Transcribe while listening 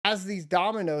as these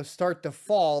dominoes start to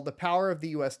fall, the power of the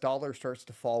US dollar starts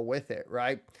to fall with it,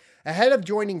 right? Ahead of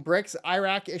joining BRICS,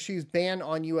 Iraq issues ban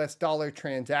on US dollar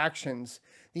transactions.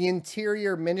 The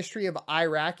Interior Ministry of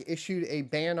Iraq issued a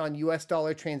ban on US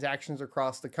dollar transactions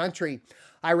across the country.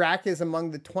 Iraq is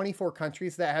among the 24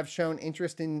 countries that have shown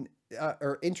interest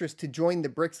to join the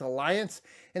BRICS alliance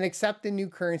and accept a new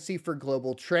currency for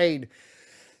global trade.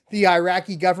 The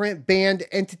Iraqi government banned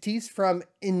entities from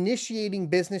initiating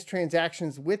business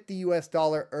transactions with the US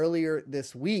dollar earlier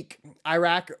this week.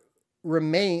 Iraq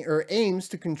aims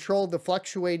to control the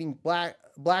fluctuating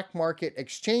black market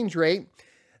exchange rate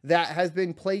that has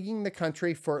been plaguing the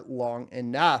country for long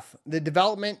enough. The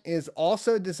development is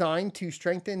also designed to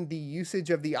strengthen the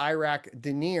usage of the Iraq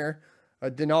dinar,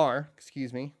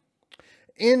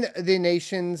 in the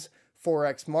nation's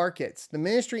forex markets. The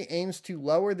ministry aims to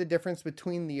lower the difference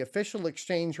between the official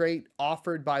exchange rate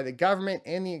offered by the government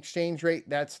and the exchange rate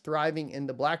that's thriving in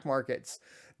the black markets.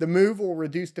 The move will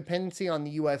reduce dependency on the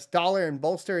US dollar and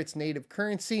bolster its native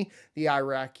currency, the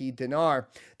Iraqi dinar.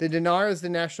 The dinar is the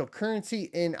national currency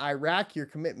in Iraq. Your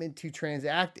commitment to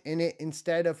transact in it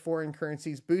instead of foreign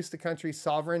currencies boosts the country's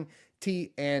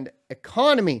sovereignty and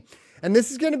economy. And this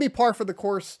is going to be par for the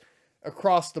course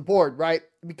across the board, right?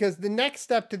 Because the next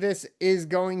step to this is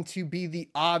going to be the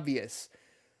obvious.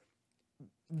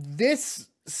 This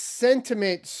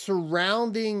sentiment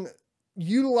surrounding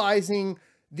utilizing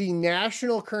the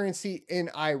national currency in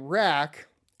Iraq,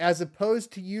 as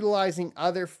opposed to utilizing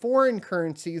other foreign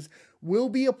currencies, will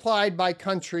be applied by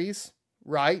countries,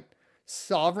 right?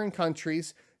 Sovereign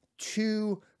countries,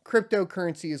 to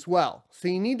cryptocurrency as well. So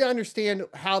you need to understand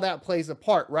how that plays a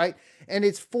part, right? And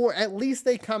it's for, at least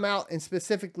they come out and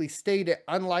specifically state it,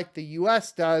 unlike the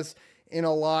US does in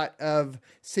a lot of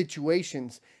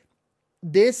situations.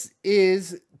 This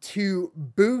is to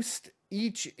boost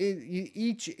each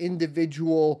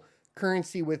individual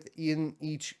currency within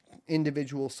each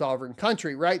individual sovereign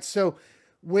country, right? So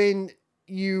when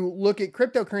you look at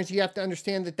cryptocurrency, you have to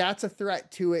understand that that's a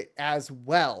threat to it as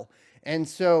well. And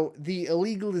so the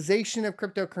illegalization of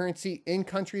cryptocurrency in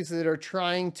countries that are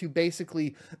trying to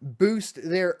basically boost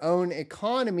their own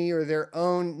economy or their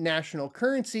own national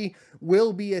currency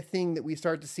will be a thing that we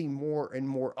start to see more and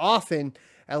more often,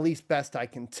 at least best I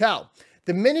can tell.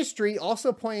 The ministry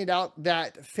also pointed out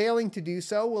that failing to do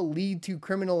so will lead to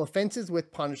criminal offenses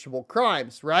with punishable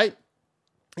crimes, right?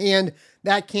 And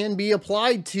that can be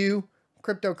applied to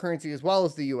cryptocurrency as well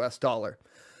as the US dollar.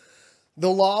 The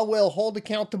law will hold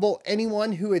accountable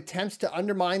anyone who attempts to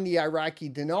undermine the Iraqi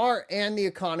dinar and the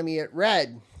economy it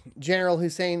read. General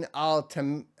Hussein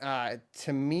al-Tamimi,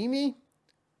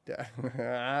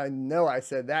 I know I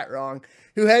said that wrong,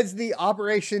 who heads the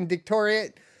Operation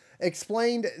Dictatorate,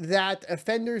 explained that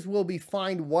offenders will be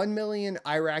fined 1 million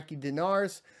Iraqi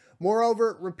dinars.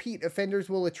 Moreover, repeat offenders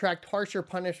will attract harsher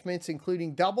punishments,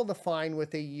 including double the fine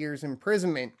with a year's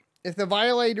imprisonment. If the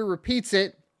violator repeats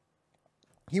it,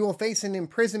 he will face an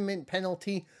imprisonment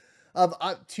penalty of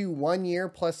up to 1 year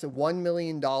plus $1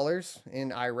 million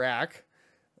in Iraq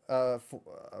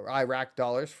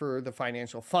dollars for the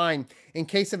financial fine. In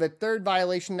case of a third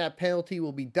violation, that penalty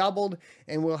will be doubled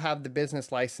and will have the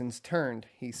business license turned,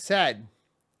 he said.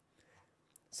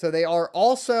 So they are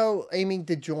also aiming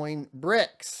to join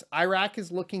BRICS. Iraq is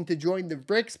looking to join the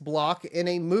BRICS bloc in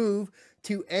a move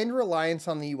to end reliance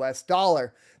on the US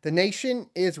dollar. The nation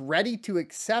is ready to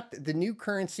accept the new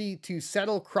currency to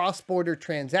settle cross-border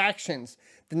transactions.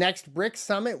 The next BRICS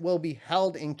summit will be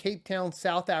held in Cape Town,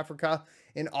 South Africa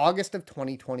in August of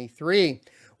 2023.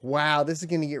 Wow, this is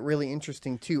going to get really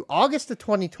interesting too. August of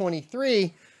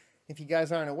 2023, if you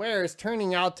guys aren't aware, is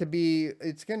turning out to be,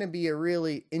 it's going to be a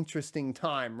really interesting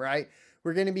time, right?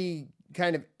 We're going to be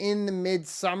kind of in the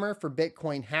midsummer for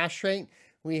Bitcoin hash rate.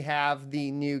 We have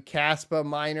the new Caspa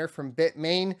miner from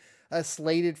Bitmain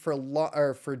slated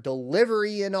for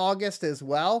delivery in August as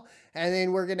well. And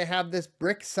then we're going to have this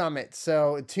BRICS summit.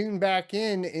 So tune back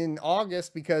in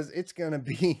August because it's going to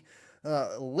be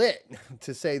lit,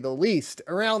 to say the least.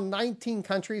 Around 19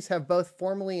 countries have both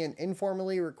formally and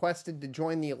informally requested to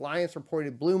join the alliance,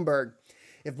 reported Bloomberg.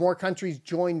 If more countries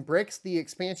join BRICS, the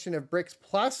expansion of BRICS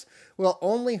Plus will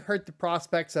only hurt the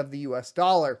prospects of the US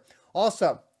dollar.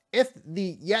 Also, if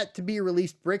the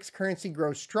yet-to-be-released BRICS currency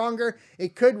grows stronger,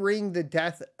 it could ring the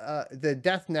death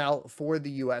knell for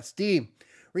the USD.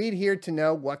 Read here to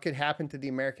know what could happen to the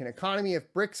American economy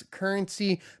if BRICS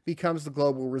currency becomes the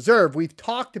global reserve. We've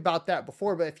talked about that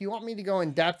before, but if you want me to go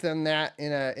in depth on that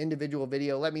in an individual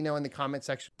video, let me know in the comment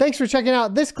section. Thanks for checking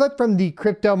out this clip from the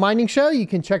Crypto Mining Show. You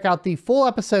can check out the full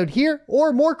episode here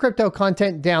or more crypto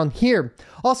content down here.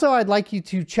 Also, I'd like you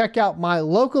to check out my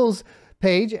locals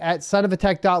page at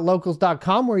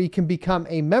sonofatech.locals.com, where you can become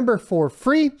a member for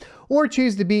free or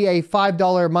choose to be a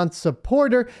 $5 a month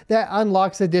supporter that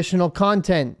unlocks additional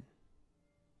content.